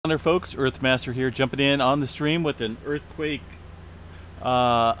there, folks. Earthmaster here, jumping in on the stream with an earthquake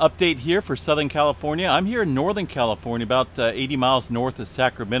update here for Southern California. I'm here in Northern California, about 80 miles north of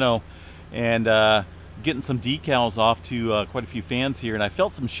Sacramento, and getting some decals off to quite a few fans here. And I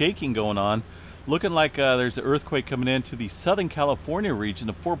felt some shaking going on, looking like there's an earthquake coming into the Southern California region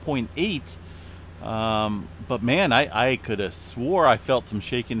of 4.8. But man, I could have swore I felt some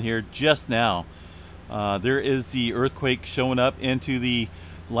shaking here just now. There is the earthquake showing up into the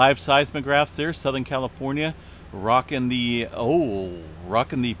live seismographs there, Southern California, rocking the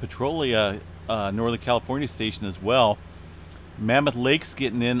Petrolia Northern California station as well. Mammoth Lake's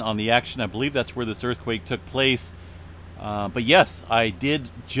getting in on the action. I believe that's where this earthquake took place. But yes, I did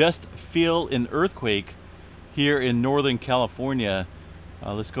just feel an earthquake here in Northern California.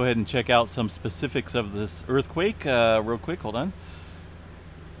 Let's go ahead and check out some specifics of this earthquake real quick. Hold on.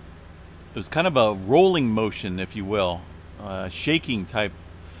 It was kind of a rolling motion, if you will. Shaking type.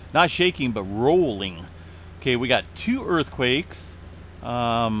 Not shaking, but rolling. Okay, we got two earthquakes.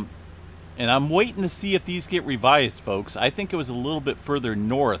 And I'm waiting to see if these get revised, folks. I think it was a little bit further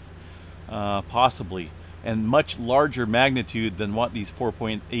north, possibly. And much larger magnitude than what these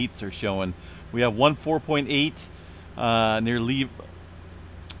 4.8s are showing. We have one 4.8 near Lee.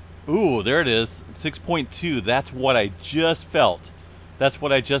 Ooh, there it is. 6.2. That's what I just felt. That's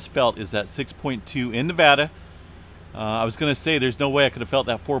what I just felt, is that 6.2 in Nevada. I was going to say there's no way I could have felt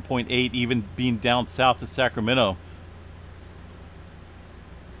that 4.8 even being down south of Sacramento.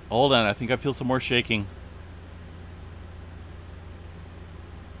 Hold on, I think I feel some more shaking.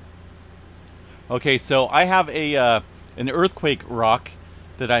 Okay, so I have an earthquake rock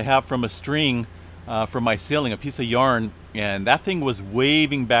that I have from a string from my sailing, a piece of yarn, and that thing was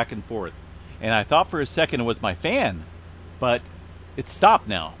waving back and forth. And I thought for a second it was my fan, but it stopped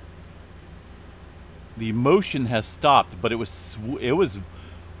now. The motion has stopped, but it was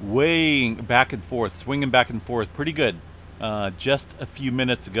weighing back and forth, swinging back and forth pretty good. Just a few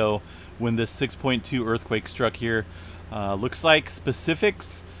minutes ago when this 6.2 earthquake struck here. Looks like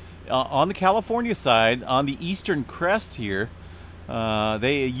specifics on the California side, on the eastern crest here,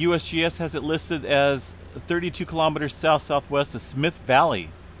 USGS has it listed as 32 kilometers south-southwest of Smith Valley.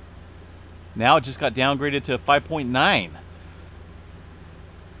 Now it just got downgraded to 5.9.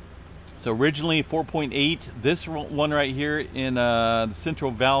 So originally 4.8. This one right here in the Central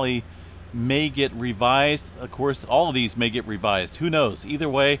Valley may get revised. Of course, all of these may get revised. Who knows? Either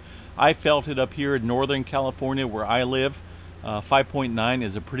way, I felt it up here in Northern California where I live. 5.9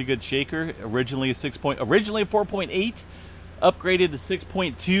 is a pretty good shaker. Originally a 4.8, upgraded to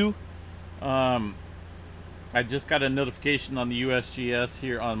 6.2. I just got a notification on the USGS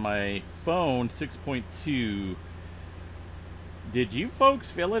here on my phone. 6.2. Did you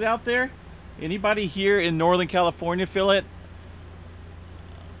folks feel it out there? Anybody here in Northern California feel it?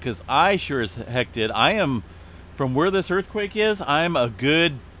 Because I sure as heck did. I am, from where this earthquake is, I'm a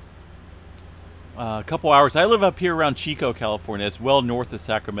good couple hours. I live up here around Chico, California. It's well north of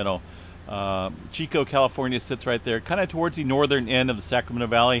Sacramento. Chico, California sits right there, kind of towards the northern end of the Sacramento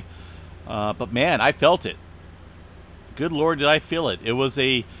Valley. But man, I felt it. Good Lord, did I feel it. It was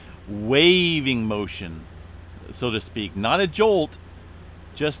a waving motion, so to speak. Not a jolt,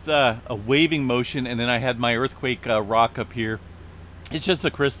 just a waving motion. And then I had my earthquake rock up here. It's just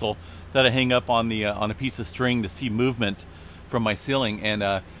a crystal that I hang up on a piece of string to see movement from my ceiling,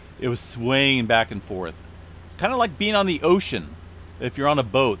 and it was swaying back and forth, kind of like being on the ocean if you're on a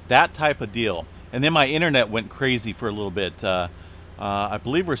boat, that type of deal. And then my internet went crazy for a little bit. I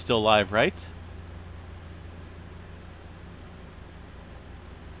believe we're still live, right?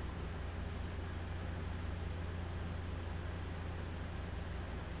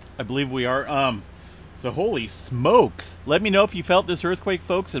 I believe we are. So holy smokes. Let me know if you felt this earthquake,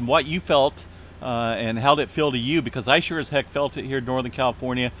 folks, and what you felt and how did it feel to you, because I sure as heck felt it here in Northern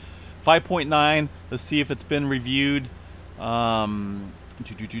California. 5.9. Let's see if it's been reviewed. Quite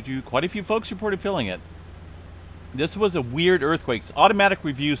a few folks reported feeling it. This was a weird earthquake. It's automatic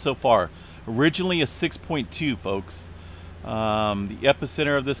review so far. Originally a 6.2, folks. The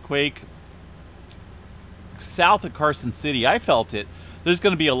epicenter of this quake, south of Carson City. I felt it. There's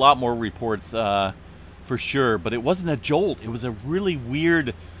going to be a lot more reports for sure, but it wasn't a jolt. It was a really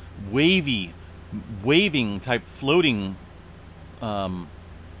weird, waving type floating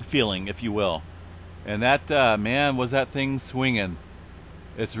feeling, if you will. And that, man, was that thing swinging.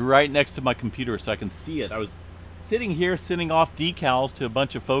 It's right next to my computer so I can see it. I was sitting here sending off decals to a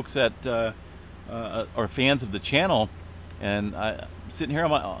bunch of folks that are fans of the channel, and I'm sitting here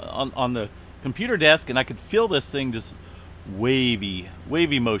on the computer desk, and I could feel this thing just wavy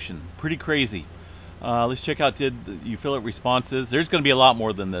motion. Pretty crazy. Let's check out, did you feel it responses? There's going to be a lot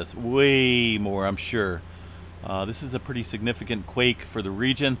more than this. Way more, I'm sure. This is a pretty significant quake for the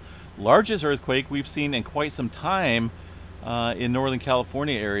region. Largest earthquake we've seen in quite some time in Northern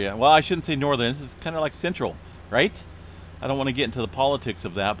California area. Well, I shouldn't say northern. This is kind of like central, right? I don't want to get into the politics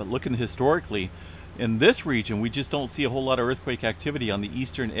of that, but looking historically, in this region, we just don't see a whole lot of earthquake activity on the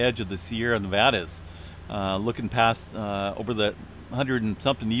eastern edge of the Sierra Nevadas. Looking past over the 100 and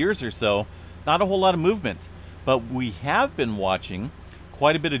something years or so, not a whole lot of movement. But we have been watching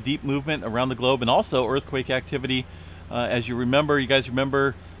quite a bit of deep movement around the globe, and also earthquake activity. As you guys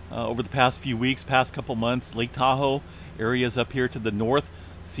remember, over the past few weeks, past couple months, Lake Tahoe areas up here to the north,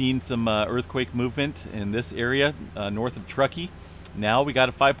 seen some earthquake movement in this area north of Truckee. Now we got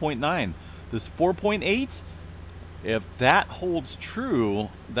a 5.9. This 4.8, if that holds true,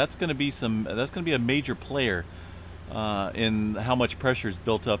 that's going to be a major player in how much pressure is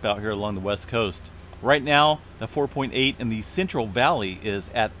built up out here along the west coast. Right now, the 4.8 in the Central Valley is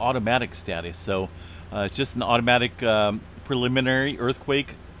at automatic status, so it's just an automatic preliminary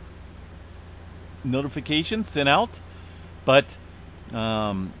earthquake notification sent out. But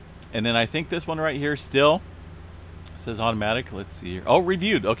and then I think this one right here still says automatic. Let's see here. Oh,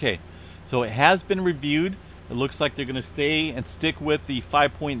 reviewed. Okay, so it has been reviewed. It looks like they're going to stay and stick with the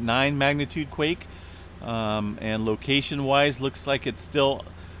 5.9 magnitude quake. And location wise, looks like it's still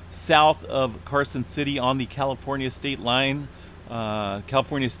south of Carson City on the California state line,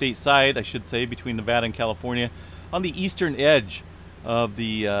 California state side, I should say, between Nevada and California, on the eastern edge of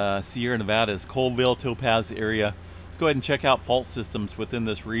the Sierra Nevadas, Colville, Topaz area. Let's go ahead and check out fault systems within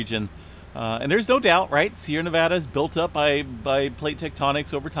this region. And there's no doubt, right? Sierra Nevada is built up by plate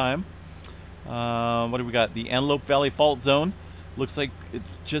tectonics over time. What do we got? The Antelope Valley Fault Zone. Looks like it's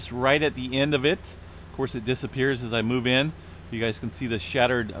just right at the end of it. Of course, it disappears as I move in. You guys can see the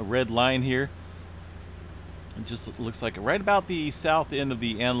shattered red line here. It just looks like right about the south end of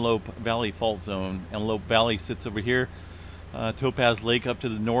the Antelope Valley Fault Zone. Antelope Valley sits over here. Topaz Lake up to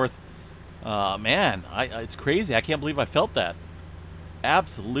the north. Man, it's crazy. I can't believe I felt that.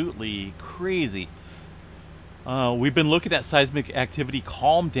 Absolutely crazy. We've been looking at seismic activity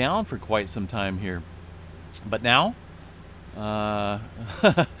calm down for quite some time here. But now, now's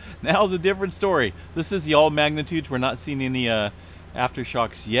a different story. This is the all magnitudes. We're not seeing any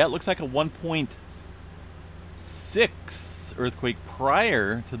aftershocks yet. Looks like a 1.6 earthquake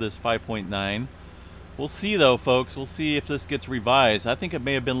prior to this 5.9. We'll see though, folks. We'll see if this gets revised. I think it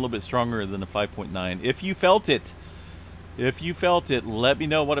may have been a little bit stronger than a 5.9. If you felt it, let me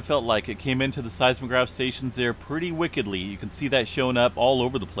know what it felt like. It came into the seismograph stations there pretty wickedly. You can see that showing up all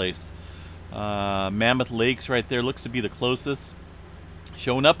over the place. Mammoth Lakes right there looks to be the closest.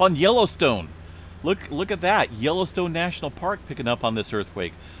 Showing up on Yellowstone. Look at that. Yellowstone National Park picking up on this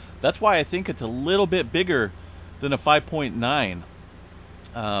earthquake. That's why I think it's a little bit bigger than a 5.9.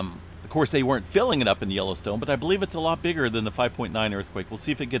 Of course, they weren't filling it up in Yellowstone, but I believe it's a lot bigger than the 5.9 earthquake. We'll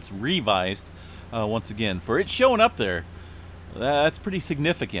see if it gets revised once again. For it showing up there, that's pretty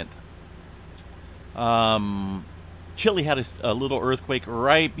significant. Chile had a little earthquake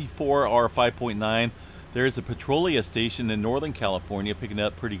right before our 5.9. There's a Petrolia station in Northern California picking it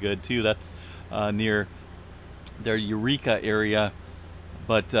up pretty good too. That's near their Eureka area.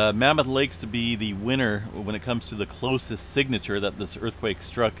 But Mammoth Lakes to be the winner when it comes to the closest signature that this earthquake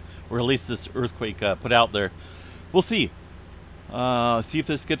struck, or at least this earthquake put out there. We'll see. See if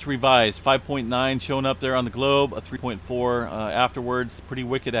this gets revised. 5.9 showing up there on the globe, a 3.4 afterwards. Pretty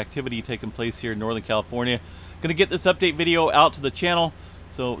wicked activity taking place here in Northern California. Going to get this update video out to the channel,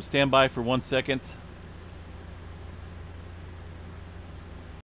 so stand by for 1 second.